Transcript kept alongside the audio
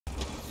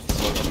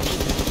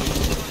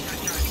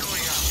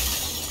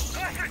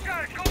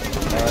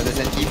There's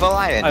an evil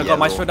eye and I got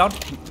Maestro down.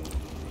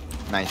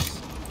 Nice.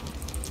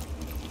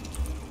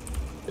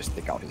 Just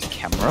take out his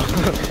camera.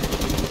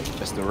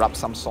 Just to rub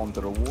some salt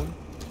into the wound.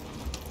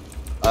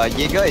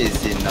 Jaeger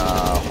is in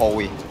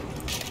hallway.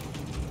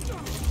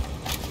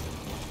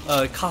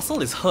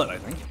 Castle is hurt, I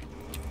think.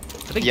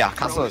 Yeah,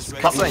 Castle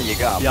and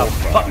Jaeger are yeah,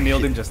 both. Buck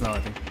nailed him just now, I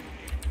think.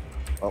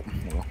 Oh,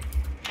 no.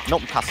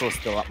 Nope, Castle is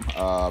still up.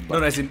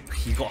 No, as in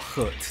he got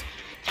hurt.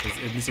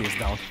 At least he was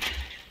down.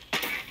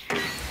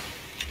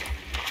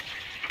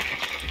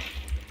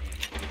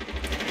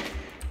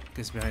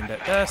 He's behind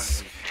that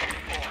desk.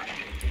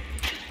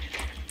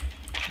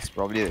 It's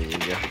probably the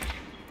Jaeger.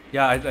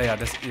 Yeah,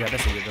 that's a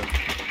Jaeger.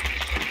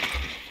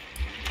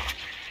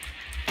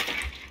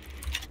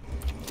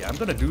 Yeah, I'm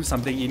gonna do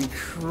something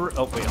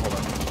oh wait, hold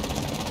on.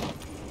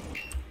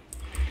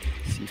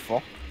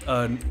 C4.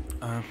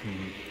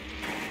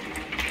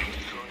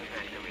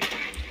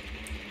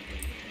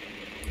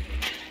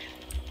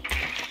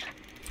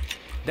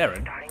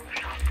 Darren?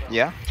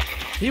 Yeah?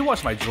 Can you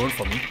watch my drone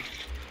for me?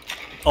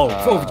 Oh,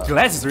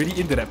 Glass is already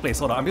into that place.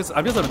 Hold on,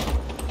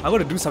 I'm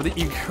gonna do something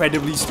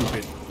incredibly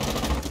stupid.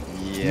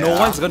 Yeah. No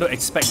one's gonna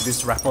expect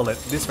this rappel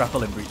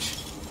and breach.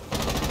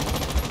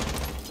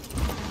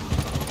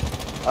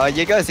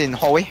 Jaeger is in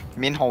hallway,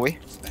 main hallway.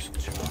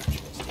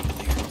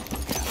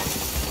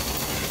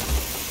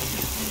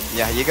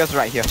 Yeah, Jaeger's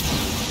right here.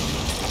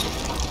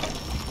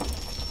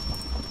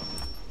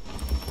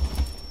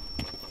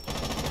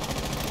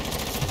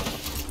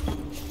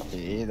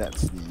 Okay,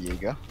 that's the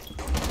Jaeger.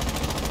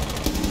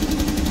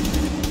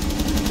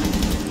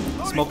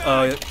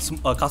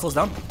 Smoke, castle's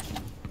down.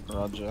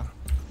 Roger.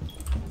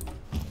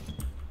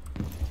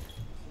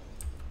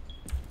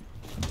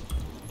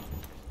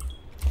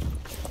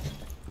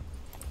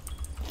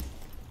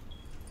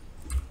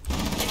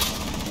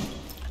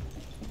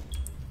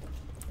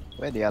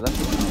 Where the other?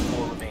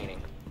 4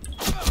 remaining.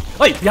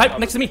 Wait, behind,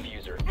 next to me.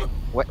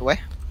 Where?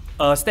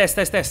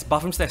 Stairs,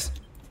 bathroom stairs.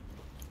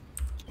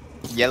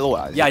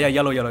 Yellow, Yeah,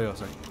 yellow,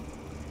 sorry.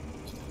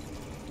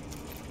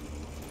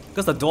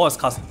 Because the door is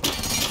cast.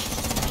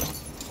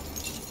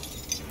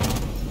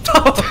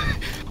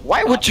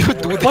 Why would you do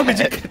that? Why would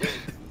you?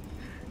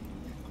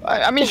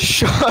 I mean,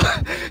 sure.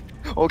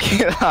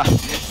 Okay lah.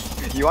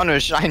 You want to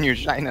shine, you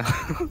shine.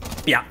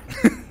 Yeah.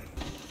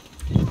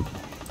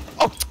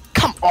 Oh,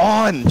 come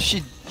on!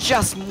 She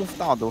just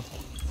moved out though.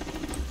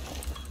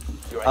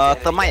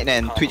 Thermite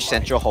and Twitch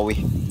Central hallway.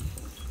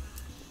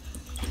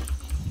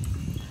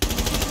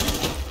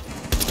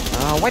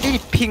 Why did he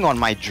ping on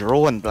my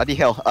drone? Bloody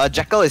hell.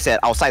 Jackal is at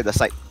outside the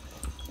site.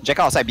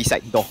 Jackal outside B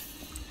side door.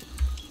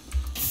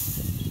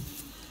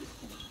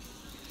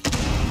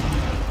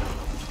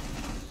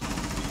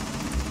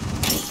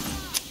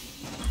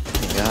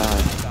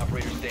 Yeah.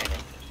 Operator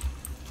standing.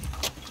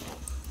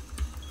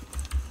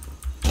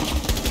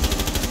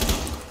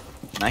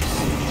 Nice.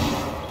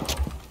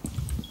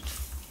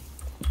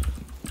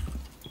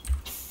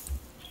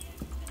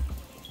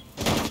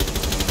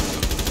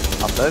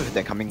 Observe,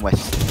 they're coming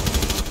west.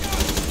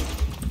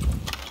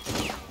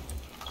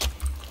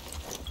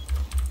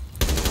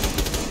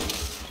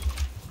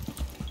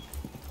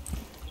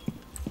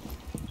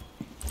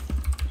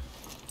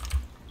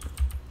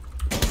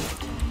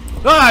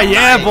 Ah,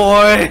 yeah,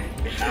 boy!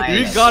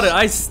 Nice. You got it,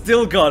 I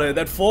still got it.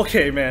 That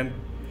 4K, man.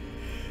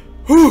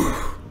 Whew!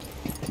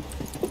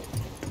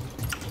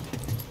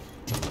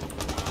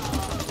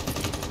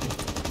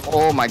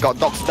 Oh my god,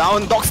 dogs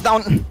down, dogs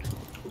down!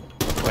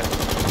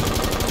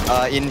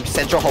 Where? In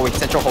central hallway,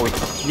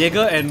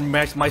 Jaeger and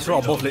Maestro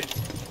are both lit.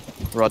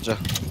 Roger.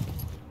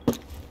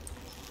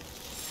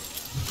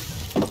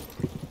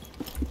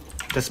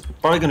 There's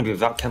probably gonna be a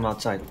vac cam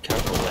outside.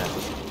 Careful there.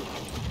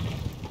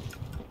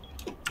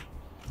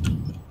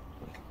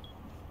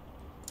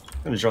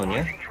 Gonna drone,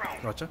 yeah?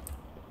 Roger.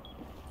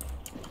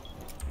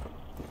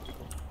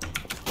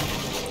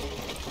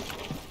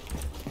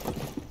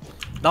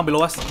 Down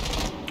below us.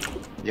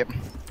 Yep.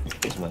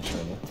 There's my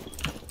shot, yeah.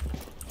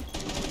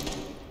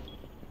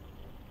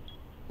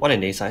 One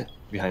in A side,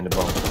 behind the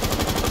bomb.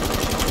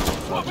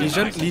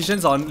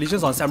 Lesion's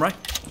on Samurai.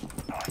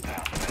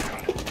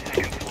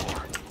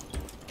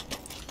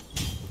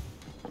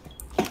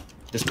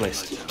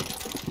 Displaced.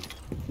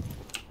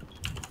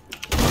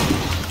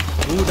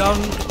 Ooh, down.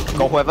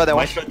 Go whoever that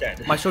was. Maestro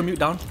dead. Maestro mute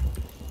down.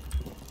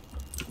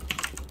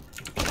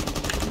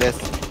 There's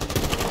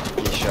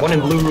One in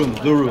blue room,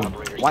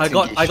 I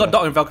got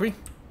Dog and Valkyrie.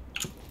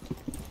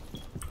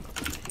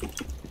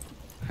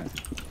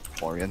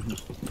 Orion.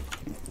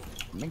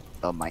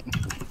 Thermite.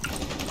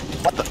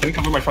 What the? Can we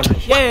cover my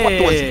front?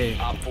 Yay!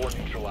 Op 4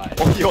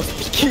 neutralized. Oh, you're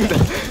speaking the.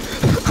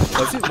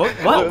 Was it?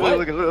 What?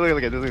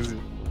 Look at this.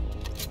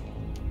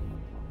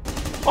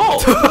 Oh!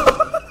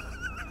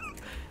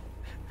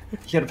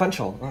 He had a punch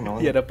hole. Oh no.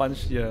 He had a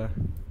punch, yeah.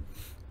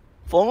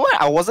 For a moment,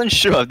 I wasn't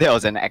sure if that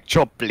was an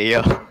actual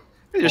player.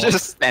 You're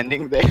just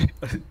standing there.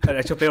 An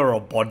actual player or a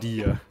body,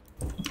 yeah.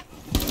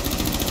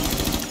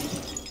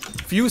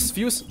 Fuse.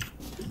 You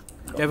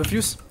have a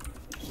fuse?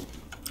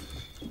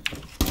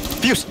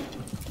 Fuse!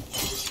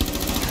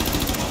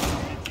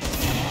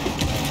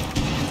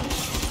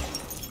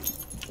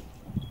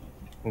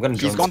 I'm gonna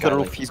He's drone gone to the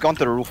Skylight. roof. He's gone to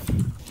the roof.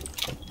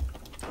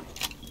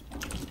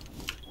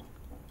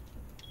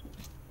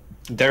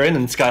 They're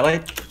in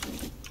Skylight.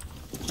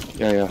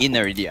 Yeah. In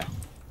already, yeah.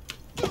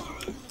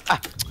 Ah,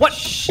 What?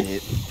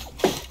 shit.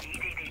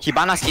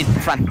 Hibana's in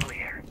front.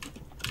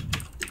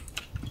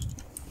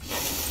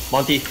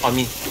 Monty, on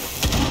me.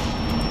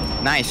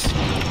 Nice.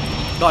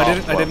 No, I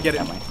didn't get it.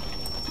 Never mind.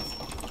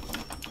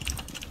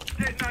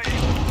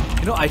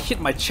 You know, I hit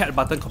my chat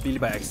button completely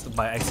by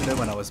accident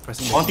when I was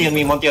pressing the Monty on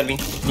me, Monty on me.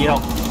 Need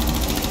help.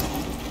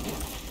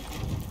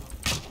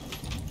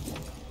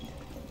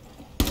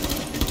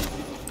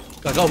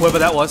 I got whoever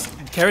that was.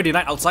 Carry the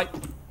night outside.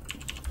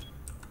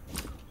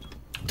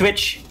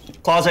 Twitch,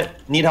 closet,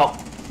 need help.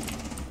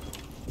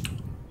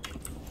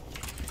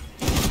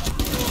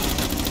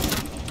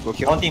 Go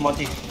kill.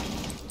 Monty.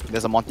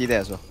 There's a Monty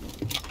there as well.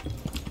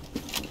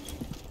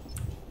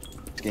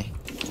 Okay.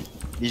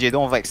 DJ,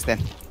 don't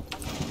overextend.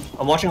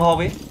 I'm watching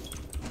hallway.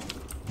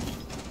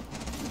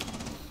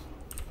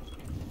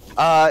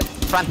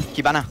 Front,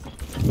 Hibana.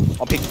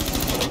 On pick.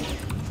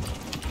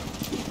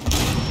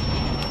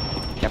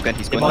 Captain,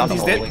 he's going down the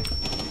Monty's hallway. dead.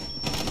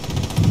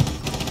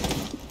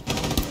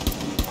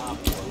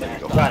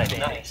 Got it,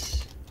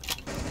 nice.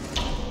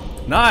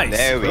 Nice.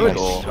 There we Good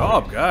go.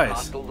 job, guys.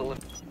 Hostiles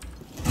eliminated.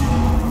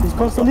 He's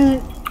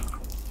constantly.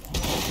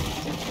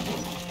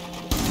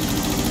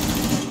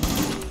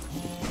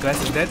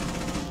 Glass is dead.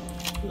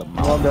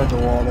 One down the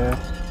wall there.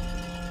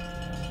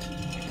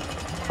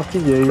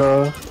 Fucking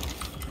Jaeger.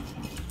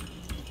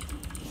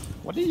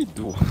 What did you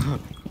do?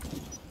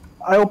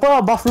 I opened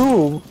up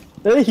bathroom.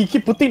 Then he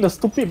keep putting the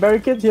stupid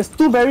barricades. He has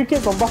 2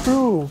 barricades on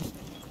bathroom.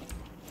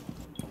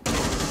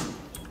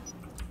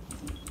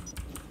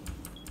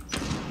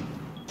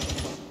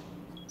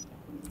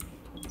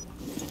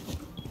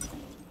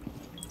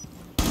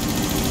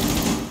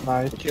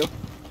 Nice. Kill.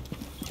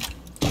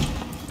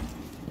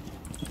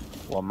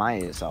 Well,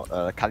 mine is out.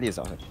 Kali is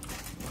outside.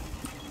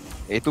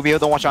 Hey, 2 people,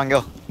 don't watch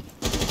angle.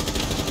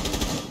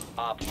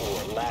 Op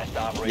 4, last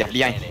operator Yeah,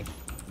 behind. standing.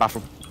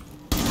 Bathroom.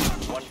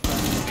 One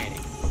friendly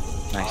remaining.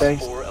 Nice.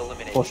 Thanks 4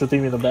 eliminated. for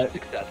shooting me in the back.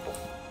 Successful.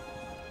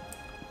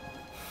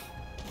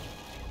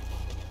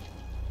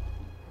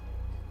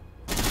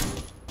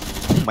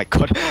 Oh my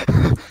god.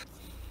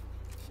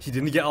 He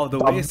didn't get out of the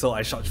way, so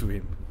I shot through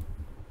him.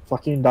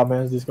 Fucking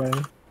dumbass, this guy.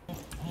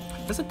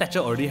 Doesn't Thatcher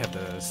already have the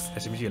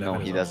SMG 11? No,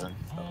 as he well? doesn't.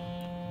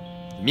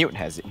 Mute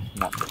has it,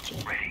 not Thatcher.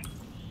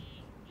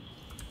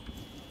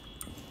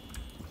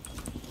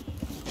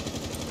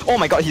 Oh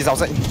my god, he's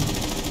outside.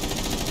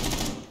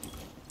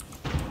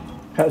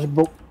 Hatch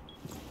broke.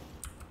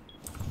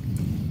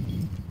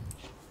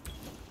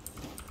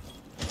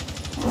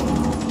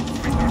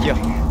 Here.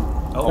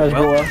 Oh, Hatch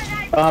well,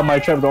 broke. My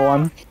trap got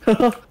one.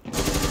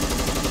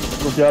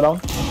 Sophia down.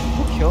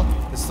 Kill.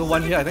 there's still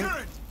one here, I think.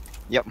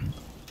 Yep.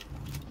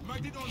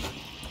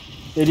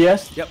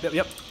 ADS. Yep.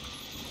 Here.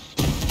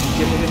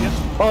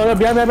 Oh, yeah,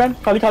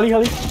 behind. Kali.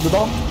 The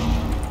door.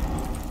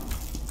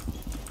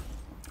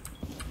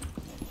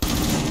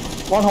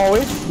 One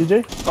hallway,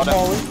 DJ. Got One him.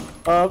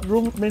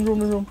 hallway. Main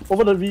room.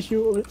 Over the V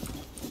shield.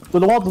 To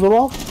the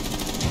wall.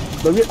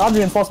 The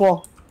unreinforced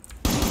wall.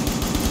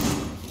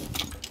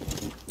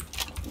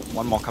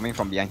 One more coming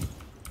from behind.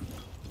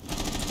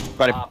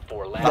 Got him. Op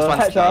 4, last Last The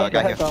one's hatch, the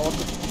guy the hatch, here.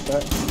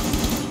 Alright.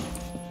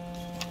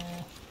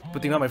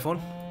 Putting down my phone.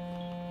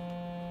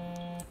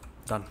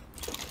 Done.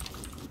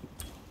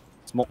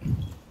 Smoke.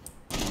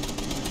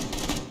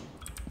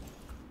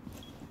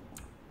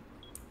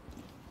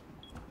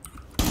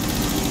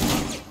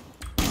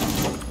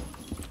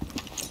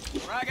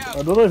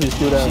 I don't know if he's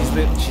still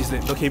there. She's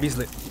lit. No, KB's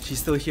lit. She's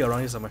still here, around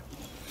here somewhere.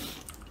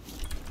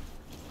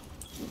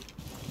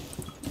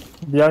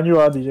 Behind you,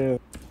 DJ.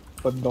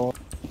 Open door.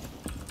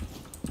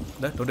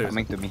 No, there is.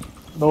 Coming to me.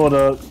 No,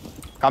 the.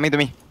 Coming to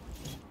me.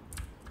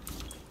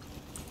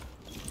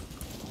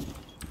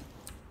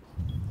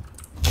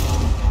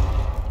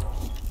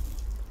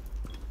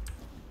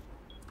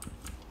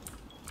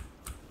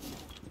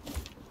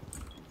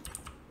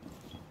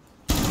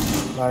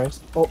 Nice.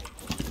 Oh,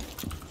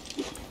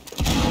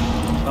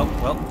 Oh,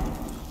 well.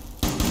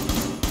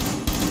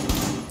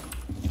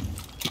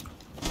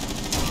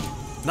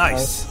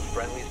 Nice.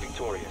 friendlies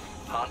victorious.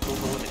 Hostiles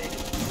eliminated.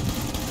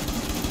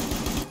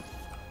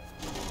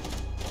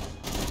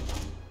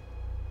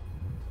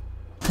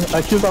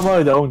 I killed someone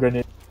with their own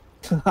grenade.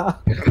 Oh,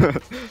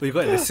 you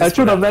got an assist I for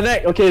threw the that.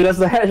 magnet. Okay, there's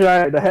the hatch,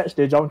 right? The hatch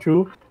they jumped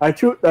through. I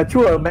threw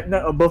a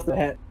magnet above the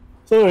hatch.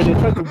 So when they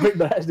tried to break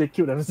the hatch, they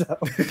killed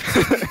themselves.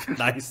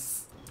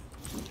 Nice.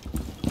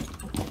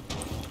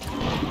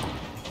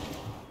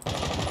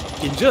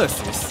 Injure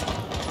assist.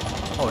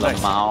 Oh, nice.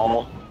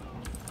 Lamau.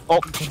 Oh,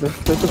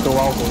 They took a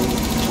while for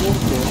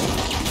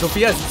it.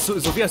 Okay.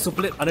 Sophia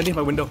super lit underneath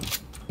my window.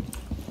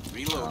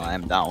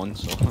 I'm down,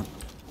 so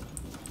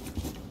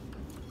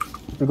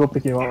We go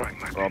pick him up.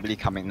 probably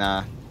coming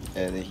now.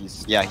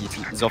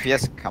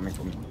 Zophia's coming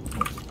for me.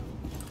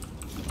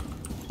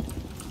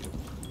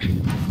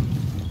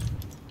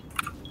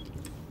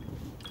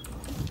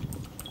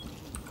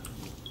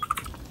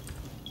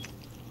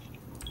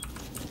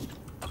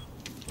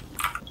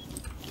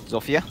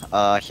 Zofia,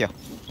 here.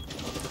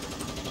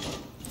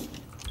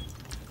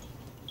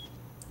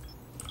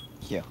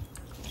 Here.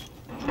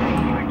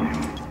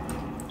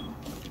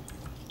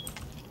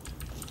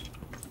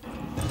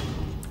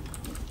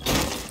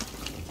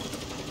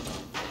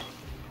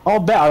 How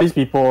bad are these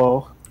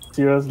people?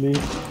 Seriously?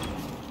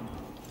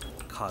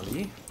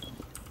 Kali?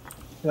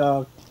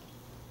 Yeah.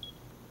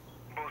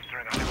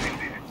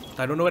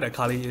 I don't know where that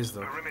Kali is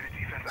though.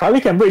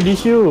 Kali can break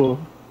this shoe.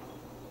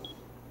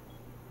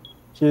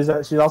 She's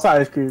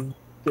outside ice cream.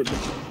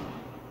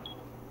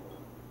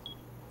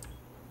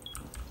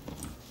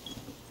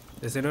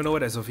 Does anyone know where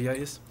that Sophia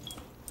is?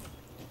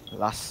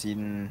 Last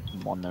seen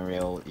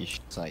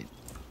monorail-ish side.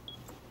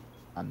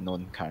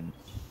 Unknown current.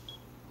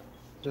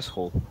 Just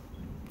hold.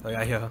 Oh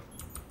yeah, I hear her.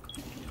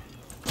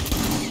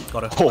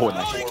 Got her. Oh,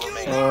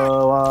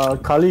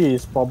 nice. Kali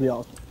is probably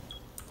out.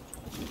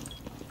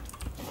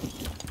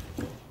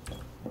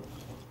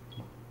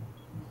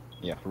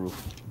 Yeah,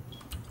 roof.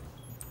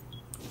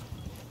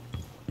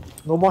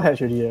 No more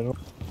hatch already, you know?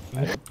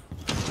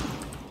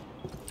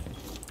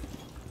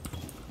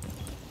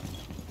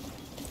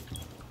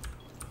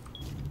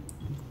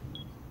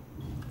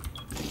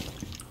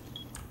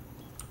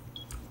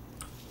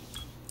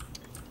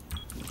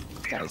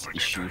 Guys,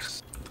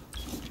 issues.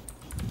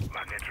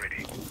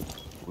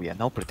 We are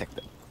now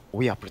protected.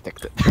 We are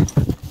protected.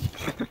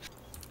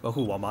 Well,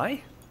 who am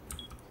I?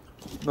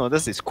 No,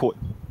 this is code.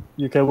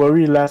 You can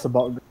worry less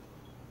about.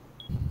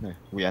 No,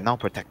 we are now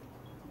protected.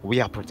 We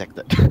are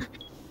protected.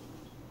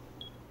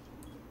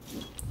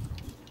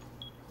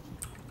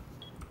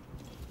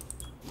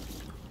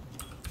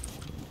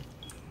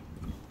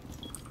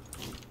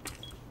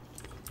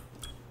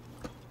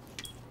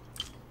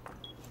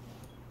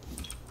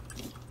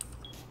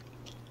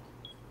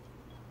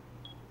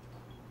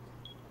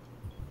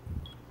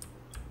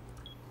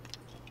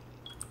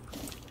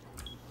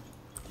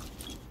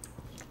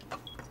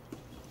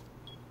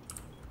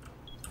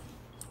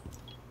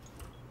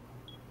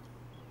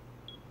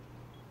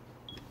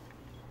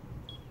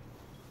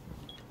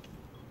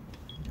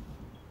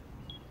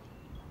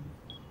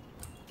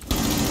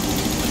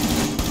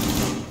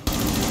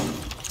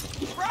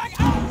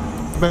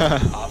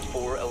 Op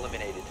 4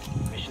 eliminated.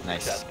 Mission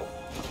Nice. successful.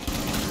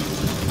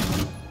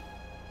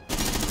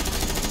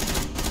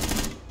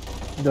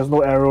 There's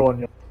no arrow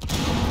on you.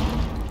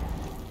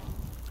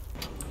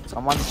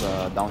 Someone's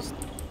down.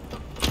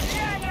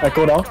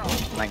 Echo down.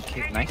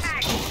 Nice.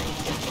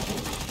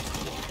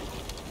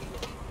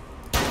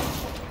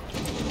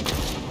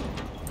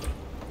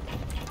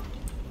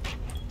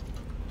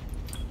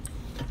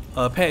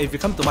 Pear, if you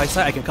come to my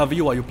side, I can cover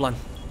you while you plant.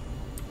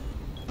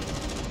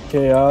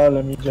 Okay,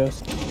 let me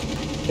just.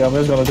 Okay, I'm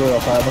just gonna do it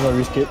outside. I'm gonna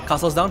risk it.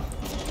 Castle's down.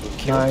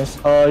 Nice.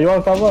 You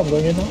wanna cover? I'm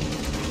going in now.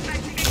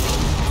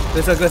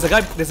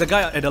 There's a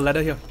guy at the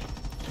ladder here.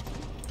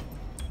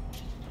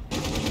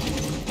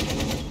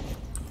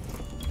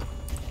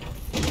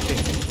 Okay,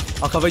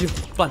 I'll cover you.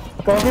 Plant.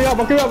 Bucking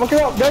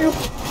up. There you.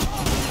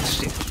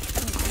 Shit.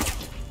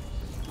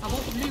 I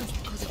won't lose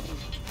because of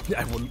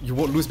you. You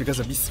won't lose because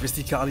of this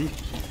risky Kali.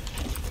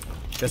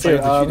 That's Okay,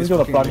 why you have to I'm treat this just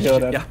gonna fucking plant here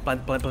shit. then. Yeah,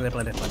 plant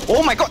there.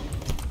 Oh my god!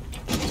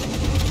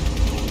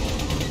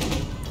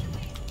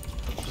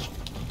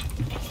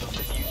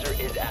 Diffuser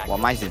is active. Well,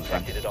 mine's in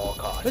front. Protected at all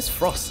costs. Where's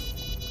Frost?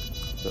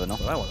 Don't know.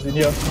 What I want. In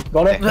here.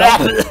 Got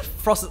it.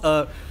 Frost,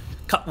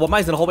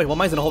 mine's in the hallway.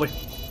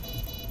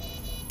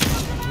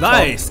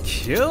 Nice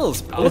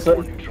kills, bro. Yes, sir.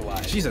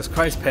 Neutralized. Jesus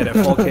Christ, Pet at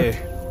 4K.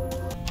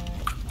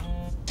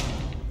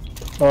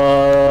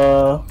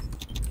 A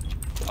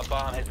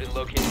bomb has been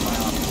located by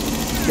Op 4.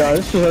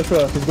 Yeah, sure.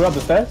 He's going up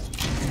the stairs.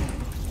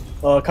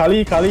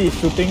 Kali is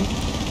shooting.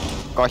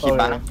 Got hit, Oh,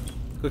 man. yeah.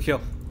 Good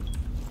kill.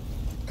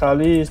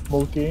 Kali is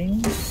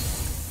smoking.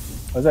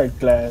 What's that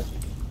glass?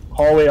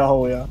 Hallway.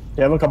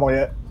 They haven't come out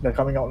yet. They're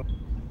coming out.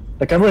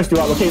 The camera is still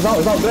up. Okay, it's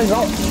out. Glass is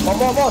out.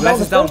 More.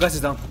 Glass is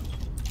down.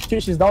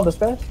 Twitch is down the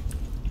stairs.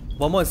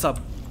 One more in sub.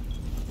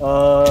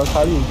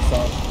 Kali is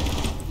up.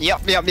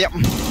 Yep.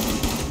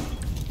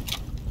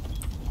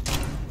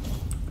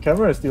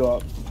 Camera is still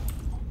up.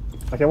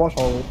 I can watch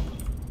hallway.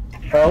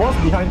 What's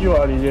behind you,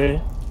 DJ?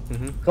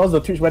 Because the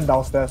Twitch went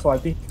downstairs, so I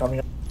think he's coming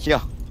up.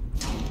 Here.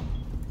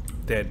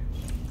 Dead.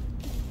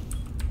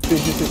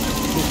 Twitch is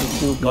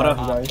still Got her.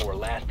 behind you Op guys. 4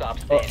 last stop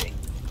standing.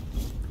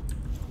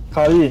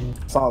 Kali in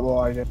sub,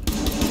 I guess.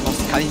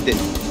 Lost Kali dead.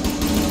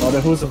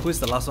 Then who's Who's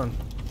the last one?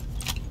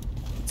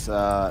 It's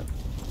I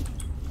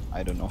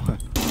don't know.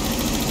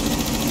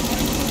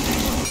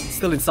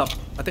 Still in sub.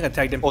 I think I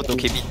tagged him. Auto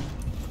KB.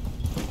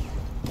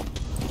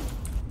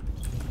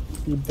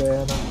 the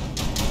banner?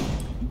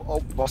 Oh,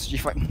 boss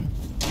G5.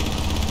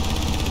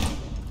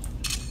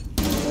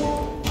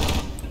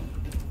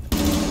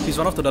 He's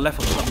run off to the left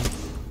of the sub.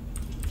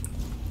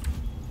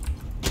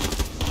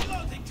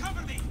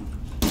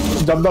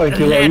 Jump down and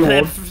kill her, you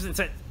won't.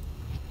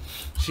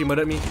 She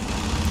murdered me.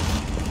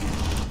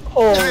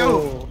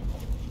 Oh!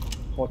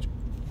 Watch.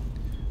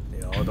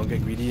 Yo, don't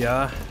get greedy,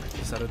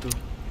 These other two.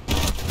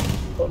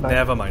 Oh, nice.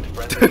 Never mind.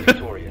 Friendly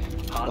victorious.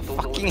 The Hostiles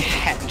fucking eliminated.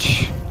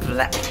 hatch.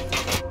 Black.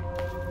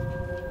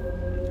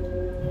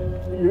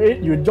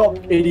 you drop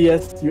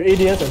ADS, you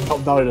ADS and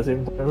drop down at the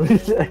same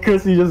time.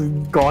 Accuracy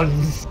just gone.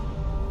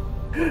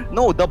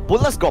 No, the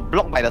bullets got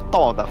blocked by the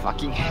top of the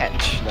fucking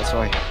hatch. That's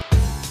why.